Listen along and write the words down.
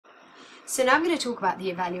So now I'm going to talk about the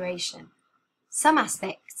evaluation. Some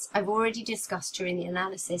aspects I've already discussed during the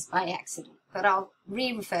analysis by accident, but I'll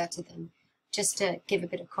re-refer to them just to give a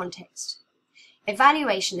bit of context.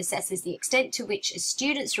 Evaluation assesses the extent to which a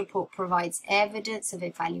student's report provides evidence of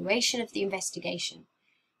evaluation of the investigation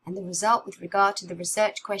and the result with regard to the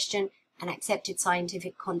research question and accepted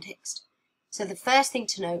scientific context. So the first thing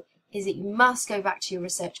to note is that you must go back to your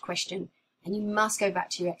research question and you must go back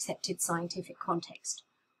to your accepted scientific context.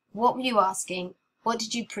 What were you asking? What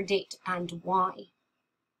did you predict and why?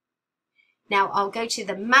 Now I'll go to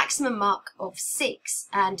the maximum mark of 6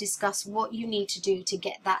 and discuss what you need to do to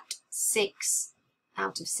get that 6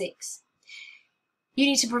 out of 6. You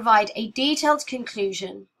need to provide a detailed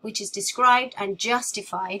conclusion which is described and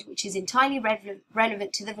justified, which is entirely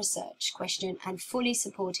relevant to the research question and fully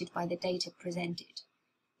supported by the data presented.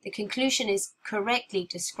 The conclusion is correctly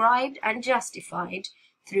described and justified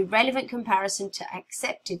through relevant comparison to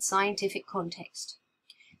accepted scientific context.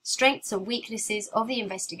 Strengths and weaknesses of the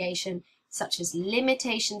investigation, such as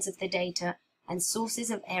limitations of the data and sources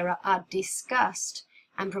of error, are discussed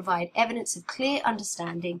and provide evidence of clear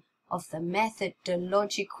understanding of the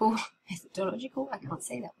methodological, I can't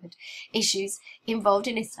say that word, issues involved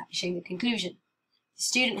in establishing the conclusion. The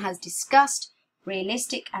student has discussed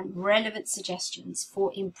realistic and relevant suggestions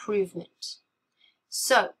for improvement.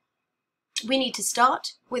 So, we need to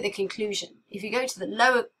start with a conclusion. If you go to the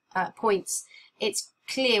lower points, it's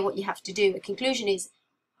clear what you have to do. A conclusion is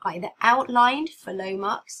either outlined for low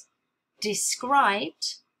marks,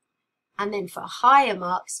 described, and then for higher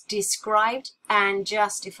marks, described and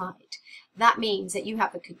justified. That means that you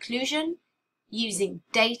have a conclusion using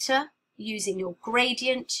data, using your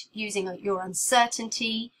gradient, using your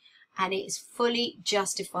uncertainty, and it is fully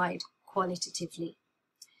justified qualitatively.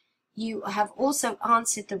 You have also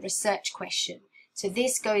answered the research question. So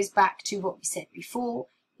this goes back to what we said before.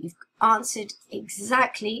 You've answered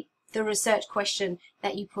exactly the research question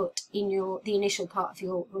that you put in the initial part of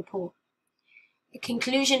your report. The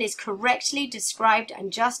conclusion is correctly described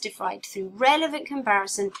and justified through relevant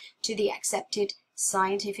comparison to the accepted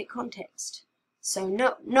scientific context. So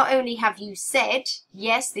not only have you said,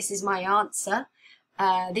 yes, this is my answer,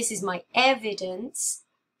 this is my evidence,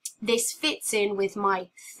 this fits in with my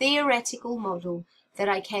theoretical model that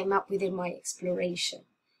I came up with in my exploration.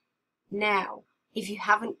 Now, if you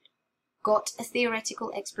haven't got a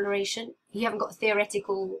theoretical exploration, you haven't got a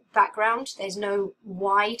theoretical background, there's no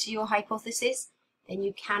why to your hypothesis, then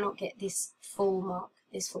you cannot get this full mark,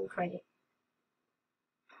 this full credit.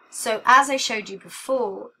 So as I showed you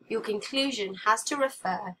before, your conclusion has to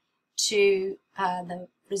refer to the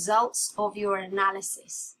results of your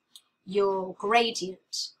analysis, your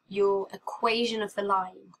gradient, your equation of the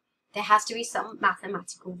line. There has to be some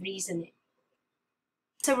mathematical reasoning.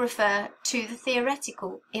 To refer to the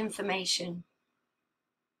theoretical information.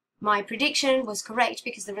 My prediction was correct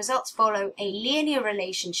because the results follow a linear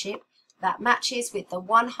relationship that matches with the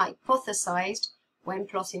one hypothesized when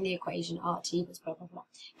plotting the equation RT was blah, blah, blah.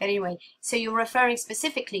 But anyway, so you're referring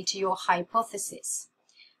specifically to your hypothesis.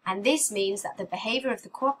 And this means that the behavior of the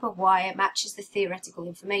copper wire matches the theoretical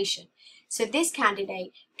information. So this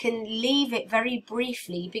candidate can leave it very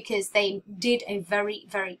briefly because they did a very,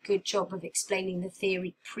 very good job of explaining the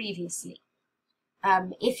theory previously.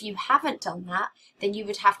 If you haven't done that, then you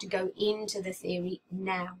would have to go into the theory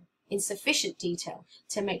now in sufficient detail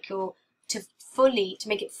to make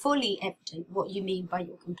it fully evident what you mean by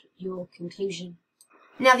your conclusion.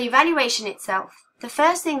 Now, the evaluation itself, the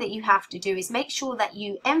first thing that you have to do is make sure that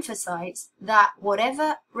you emphasize that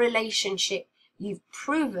whatever relationship you've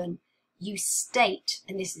proven, you state,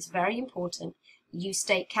 and this is very important, you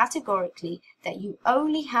state categorically that you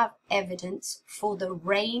only have evidence for the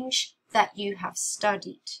range that you have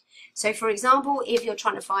studied. So, for example, if you're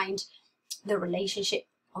trying to find the relationship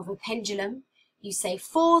of a pendulum, you say,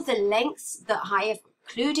 for the lengths that I have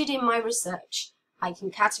included in my research, I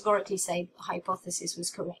can categorically say the hypothesis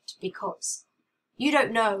was correct, because you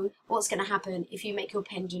don't know what's going to happen if you make your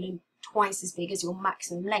pendulum twice as big as your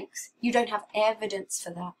maximum length. You don't have evidence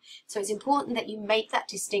for that. So it's important that you make that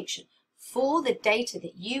distinction. For the data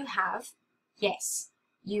that you have, yes,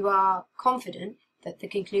 you are confident that the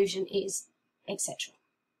conclusion is, etc.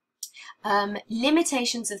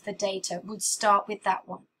 Limitations of the data would start with that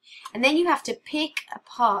one. And then you have to pick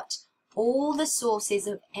apart all the sources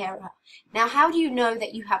of error. Now, how do you know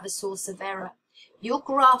that you have a source of error? Your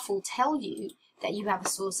graph will tell you that you have a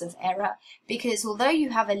source of error, because although you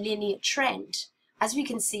have a linear trend, as we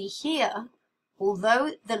can see here,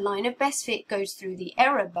 although the line of best fit goes through the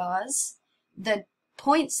error bars, the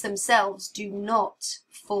points themselves do not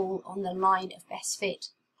fall on the line of best fit.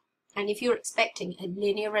 And if you're expecting a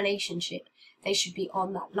linear relationship, they should be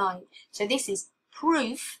on that line. So this is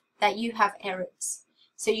proof that you have errors.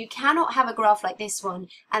 So you cannot have a graph like this one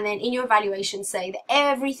and then in your evaluation say that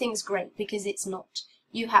everything's great, because it's not.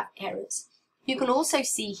 You have errors. You can also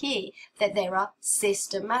see here that they're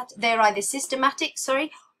either systematic,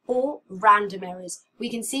 or random errors. We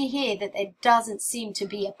can see here that there doesn't seem to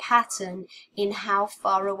be a pattern in how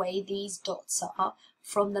far away these dots are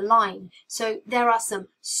from the line. So there are some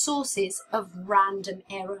sources of random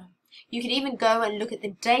error. You can even go and look at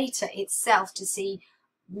the data itself to see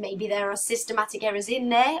maybe there are systematic errors in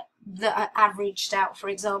there that are averaged out, for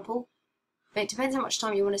example. But it depends how much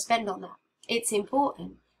time you want to spend on that. It's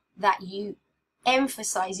important that you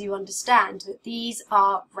emphasize, you understand that these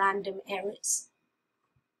are random errors.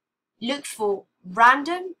 Look for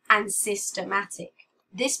random and systematic.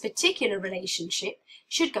 This particular relationship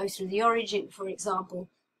should go through the origin, for example,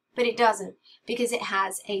 but it doesn't because it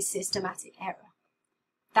has a systematic error.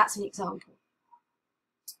 That's an example.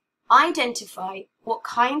 Identify what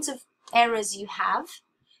kinds of errors you have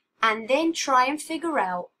and then try and figure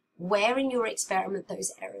out where in your experiment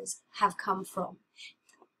those errors have come from.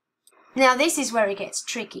 Now this is where it gets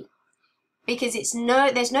tricky, because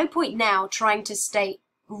there's no point now trying to state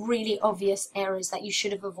really obvious errors that you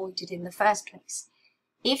should have avoided in the first place.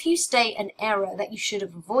 If you state an error that you should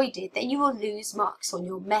have avoided, then you will lose marks on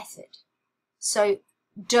your method. So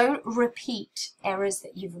don't repeat errors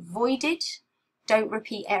that you've avoided. Don't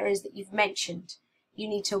repeat errors that you've mentioned. You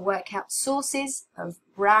need to work out sources of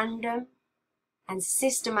random and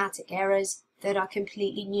systematic errors that are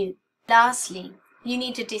completely new. Lastly, you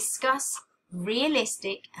need to discuss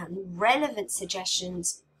realistic and relevant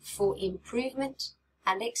suggestions for improvement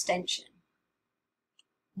and extension.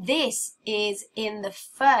 This is in the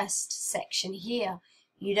first section here.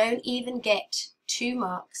 You don't even get 2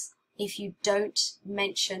 marks if you don't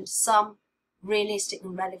mention some realistic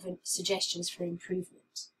and relevant suggestions for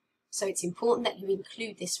improvement. So it's important that you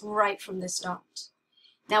include this right from the start.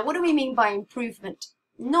 Now, what do we mean by improvement?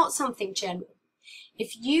 Not something general.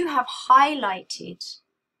 If you have highlighted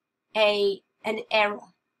an error,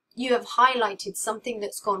 you have highlighted something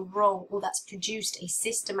that's gone wrong or that's produced a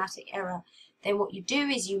systematic error, then what you do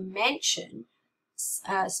is you mention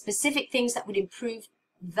specific things that would improve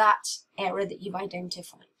that error that you've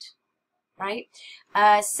identified, right?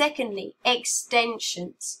 Secondly,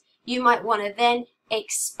 extensions. You might want to then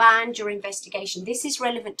expand your investigation. This is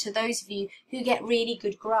relevant to those of you who get really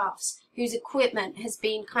good graphs, whose equipment has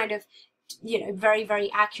been kind of, very,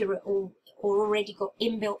 very accurate or already got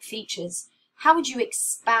inbuilt features. How would you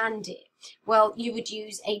expand it? Well, you would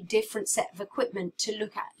use a different set of equipment to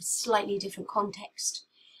look at a slightly different context.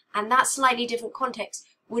 And that slightly different context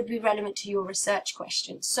would be relevant to your research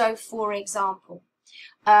question. So, for example,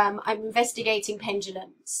 I'm investigating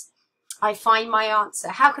pendulums. I find my answer.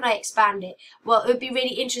 How can I expand it? Well, it would be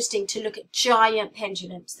really interesting to look at giant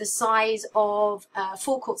pendulums, the size of a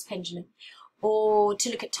 4-quartz pendulum, or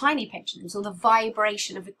to look at tiny pendulums, or the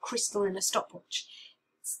vibration of a crystal in a stopwatch.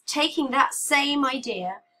 Taking that same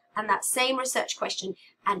idea and that same research question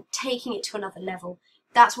and taking it to another level.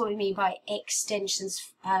 That's what we mean by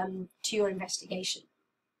extensions to your investigation.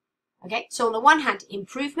 Okay, so on the one hand,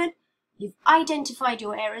 improvement. You've identified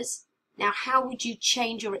your errors. Now, how would you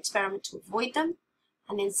change your experiment to avoid them?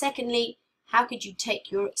 And then secondly, how could you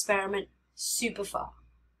take your experiment super far?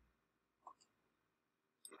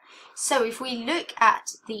 So if we look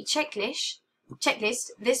at the checklist,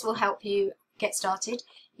 this will help you get started.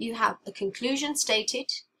 You have a conclusion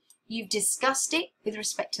stated. You've discussed it with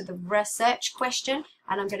respect to the research question,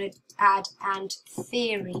 and I'm going to add "and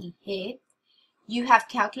theory" here. You have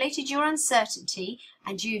calculated your uncertainty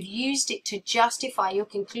and you've used it to justify your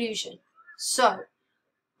conclusion. So,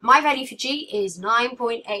 my value for G is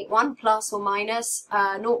 9.81 plus or minus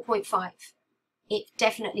 0.5. It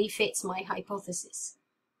definitely fits my hypothesis.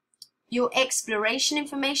 Your exploration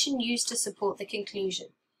information used to support the conclusion.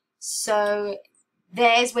 So,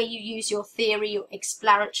 there's where you use your theory, your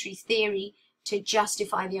exploratory theory, to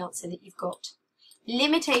justify the answer that you've got.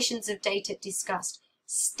 Limitations of data discussed.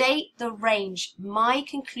 State the range. My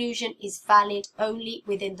conclusion is valid only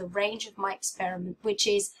within the range of my experiment, which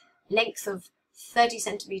is length of 30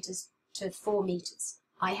 centimeters to 4 meters.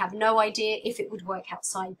 I have no idea if it would work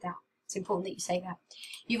outside that. It's important that you say that.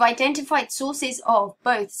 You've identified sources of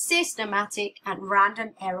both systematic and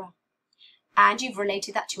random error, and you've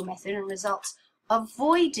related that to your method and results,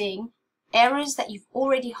 avoiding errors that you've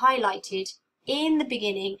already highlighted in the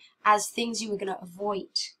beginning as things you were going to avoid.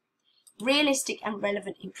 Realistic and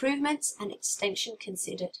relevant improvements and extension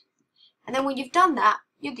considered. And then when you've done that,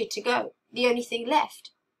 you're good to go. The only thing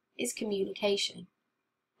left is communication.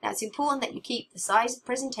 Now it's important that you keep the size of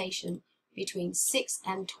presentation between 6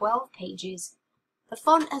 and 12 pages. The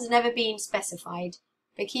font has never been specified,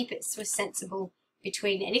 but keep it sensible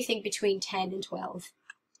between anything between 10 and 12.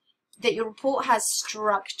 That your report has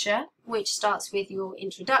structure, which starts with your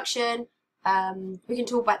introduction. We can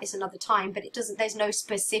talk about this another time, but there's no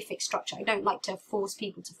specific structure. I don't like to force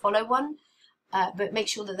people to follow one, but make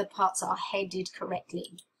sure that the parts are headed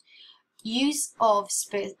correctly. Use of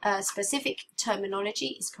specific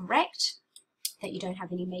terminology is correct, that you don't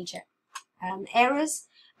have any major errors,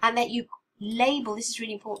 and that you label, this is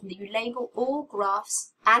really important, that you label all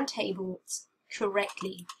graphs and tables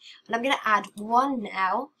correctly. And I'm going to add one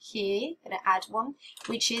now here, I'm going to add one,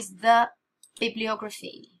 which is the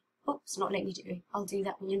bibliography. Oh, it's not letting me do it. I'll do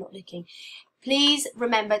that when you're not looking. Please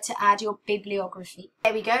remember to add your bibliography.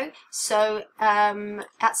 There we go. So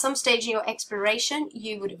at some stage in your exploration,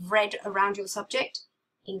 you would have read around your subject.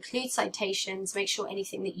 Include citations, make sure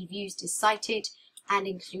anything that you've used is cited, and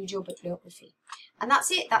include your bibliography. And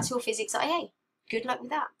that's it. That's your Physics IA. Good luck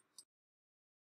with that.